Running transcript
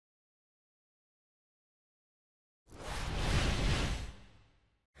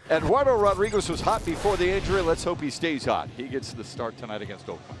Eduardo Rodriguez was hot before the injury. Let's hope he stays hot. He gets the start tonight against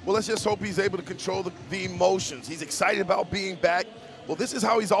Oakland. Well, let's just hope he's able to control the emotions. He's excited about being back. Well, this is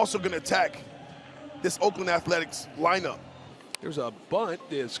how he's also going to attack this Oakland Athletics lineup. There's a bunt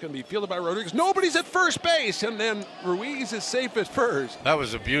that's going to be fielded by Rodriguez. Nobody's at first base, and then Ruiz is safe at first. That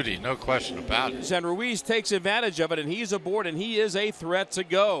was a beauty, no question about it. And Ruiz takes advantage of it, and he's aboard, and he is a threat to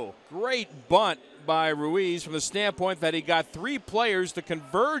go. Great bunt by Ruiz from the standpoint that he got three players to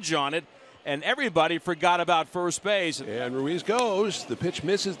converge on it, and everybody forgot about first base. And Ruiz goes. The pitch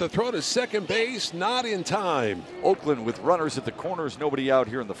misses. The throw to second base, not in time. Oakland with runners at the corners, nobody out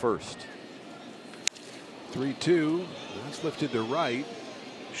here in the first. 3-2. That's lifted to right.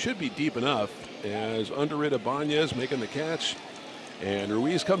 Should be deep enough as under it Ibanez making the catch. And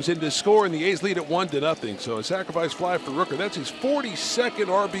Ruiz comes in to score, and the A's lead at 1-0. So a sacrifice fly for Rooker. That's his 42nd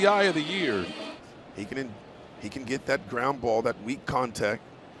RBI of the year. He can get that ground ball, that weak contact,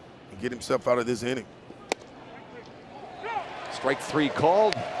 and get himself out of this inning. Strike three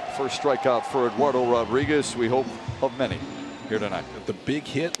called. First strikeout for Eduardo Rodriguez. We hope of many here tonight. The big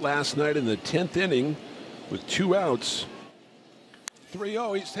hit last night in the 10th inning with 2 outs.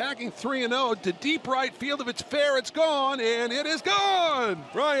 3-0. He's tagging 3-0 to deep right field. If it's fair, it's gone, and it is gone.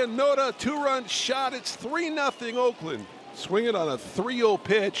 Brian Noda, 2-run shot. It's 3-0 Oakland. Swinging on a 3-0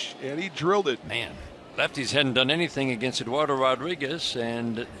 pitch, and he drilled it. Man, lefties hadn't done anything against Eduardo Rodriguez,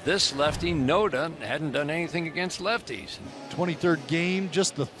 and this lefty, Noda, hadn't done anything against lefties. 23rd game,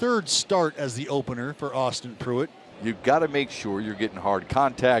 just the 3rd start as the opener for Austin Pruitt. You've got to make sure you're getting hard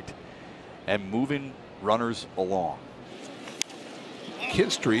contact and moving runners along.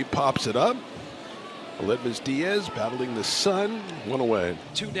 Kinstry pops it up. Aledmys Diaz battling the sun. 1 away.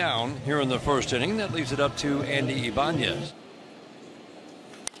 2 down here in the first inning. That leaves it up to Andy Ibanez.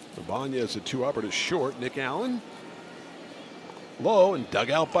 Ibanez, a 2-upper to short. Nick Allen. Low and dug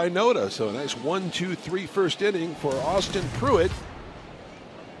out by Noda. So a nice 1-2-3 first inning for Austin Pruitt.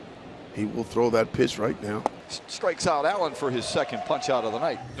 He will throw that pitch right now. Strikes out Allen for his second punch out of the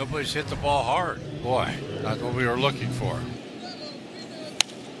night. Nobody's hit the ball hard. Boy, that's what we were looking for.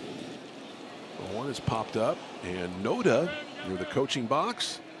 One has popped up, and Noda near the coaching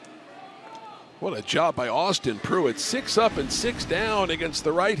box. What a job by Austin Pruitt. 6 up and 6 down against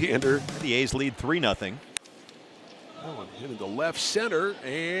the right-hander. The A's lead 3-0. Allen hit into left center,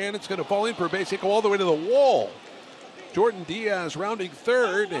 and it's going to fall in for a base hit, go all the way to the wall. Jordan Diaz rounding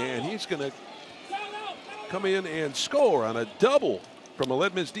third, and he's going to come in and score on a double from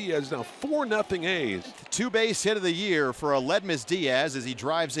Aledmys Diaz. Now 4-0 A's. 2-base hit of the year for Aledmys Diaz as he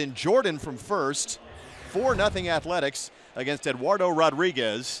drives in Jordan from first. 4-0 Athletics against Eduardo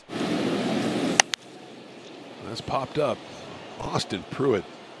Rodriguez. That's popped up. Austin Pruitt.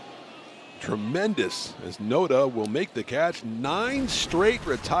 Tremendous as Noda will make the catch. 9 straight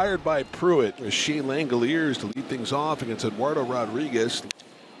retired by Pruitt. Shea Langoliers to lead things off against Eduardo Rodriguez.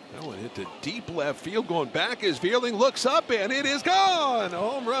 That one hit to deep left field. Going back is Vierling, looks up, and it is gone. A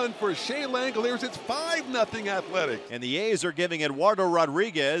home run for Shea Langoliers. It's 5-0 Athletics. And the A's are giving Eduardo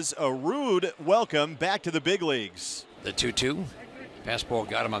Rodriguez a rude welcome back to the big leagues. The 2-2. Fastball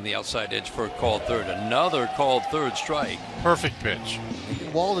got him on the outside edge for a called third. Another called third strike. Perfect pitch.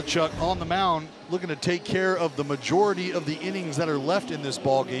 Waldachuk on the mound looking to take care of the majority of the innings that are left in this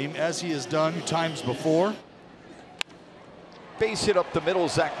ball game, as he has done times before. Base hit up the middle,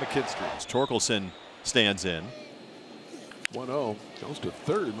 Zach McKinstry. Torkelson stands in. 1-0. Goes to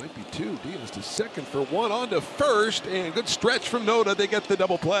third, might be 2. Diaz to second for 1, on to first, and good stretch from Noda. They get the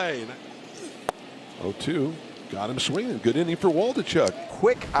double play. 0-2. Got him swinging. Good inning for Waldachuk.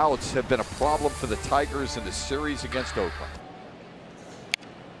 Quick outs have been a problem for the Tigers in the series against Oakland.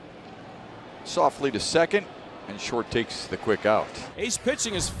 Softly to second, and Short takes the quick out. Ace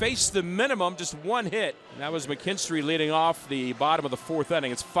pitching has faced the minimum, just 1 hit. And that was McKinstry leading off the bottom of the 4th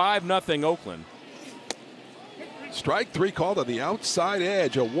inning. It's 5-0 Oakland. Strike 3 called on the outside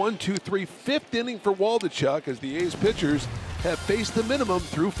edge. A 1-2-3 5th inning for Waldachuk as the A's pitchers have faced the minimum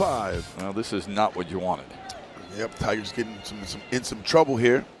through 5. Well, this is not what you wanted. Yep, Tigers getting in some trouble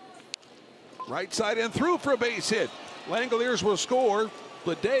here. Right side and through for a base hit. Langoliers will score.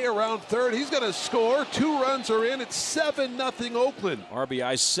 Bleday around third. He's going to score. 2 runs are in. It's 7-0 Oakland.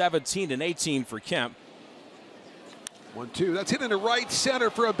 RBI 17 and 18 for Kemp. 1-2. That's hit into right center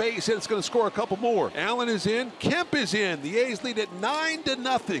for a base hit. It's going to score a couple more. Allen is in. Kemp is in. The A's lead at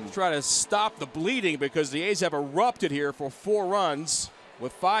 9-0. Try to stop the bleeding because the A's have erupted here for 4 runs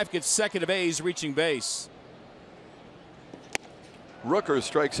with 5 consecutive A's reaching base. Rooker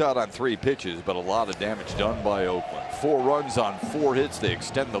strikes out on 3 pitches, but a lot of damage done by Oakland. 4 runs on 4 hits. They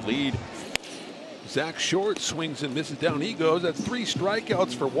extend the lead. Zach Short swings and misses down. He goes. That's 3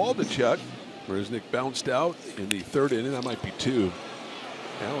 strikeouts for Waldachuk. Resnick bounced out in the 3rd inning. That might be 2.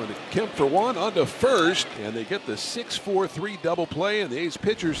 Allen and Kemp for 1 on to first, and they get the 6-4-3 double play, and the A's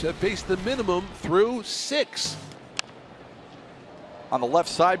pitchers have faced the minimum through 6. On the left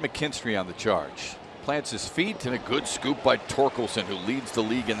side, McKinstry on the charge. Plants his feet, and a good scoop by Torkelson, who leads the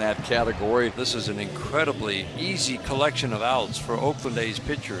league in that category. This is an incredibly easy collection of outs for Oakland A's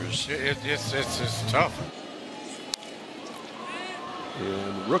pitchers. It's tough.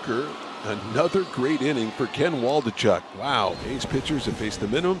 And Rooker, another great inning for Ken Waldachuk. Wow, A's pitchers have faced the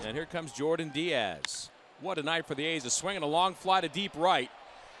minimum. And here comes Jordan Diaz. What a night for the A's. A swing and a long fly to deep right.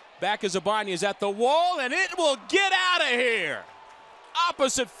 Back as Abani is at the wall, and it will get out of here.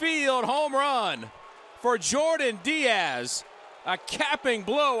 Opposite field home run for Jordan Diaz. A capping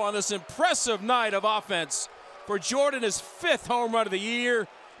blow on this impressive night of offense for Jordan, his 5th home run of the year.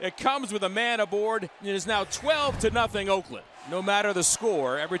 It comes with a man aboard. It is now 12-0 Oakland. No matter the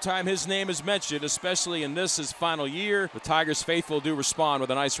score, every time his name is mentioned, especially in this his final year, the Tigers faithful do respond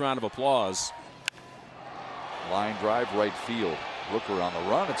with a nice round of applause. Line drive right field. Rooker on the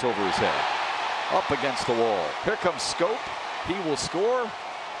run. It's over his head. Up against the wall. Here comes Scope. He will score.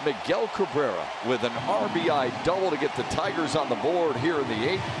 Miguel Cabrera with an RBI double to get the Tigers on the board here in the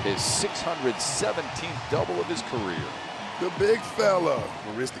 8th. His 617th double of his career. The big fella.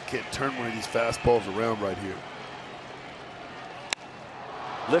 Maristic can't turn one of these fastballs around right here.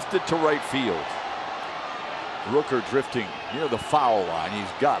 Lifted to right field. Rooker drifting near the foul line.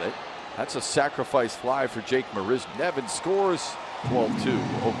 He's got it. That's a sacrifice fly for Jake Marisnik. Nevin scores.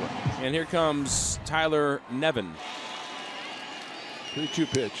 12-2 Oakland. And here comes Tyler Nevin. 3-2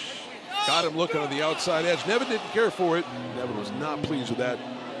 pitch. Got him looking on the outside edge. Nevin didn't care for it. Nevin was not pleased with that.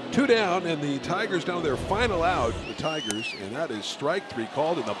 2 down, and the Tigers down their final out. The Tigers, and that is strike 3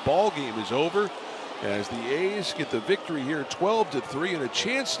 called, and the ball game is over as the A's get the victory here, 12-3, and a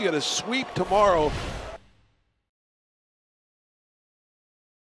chance to get a sweep tomorrow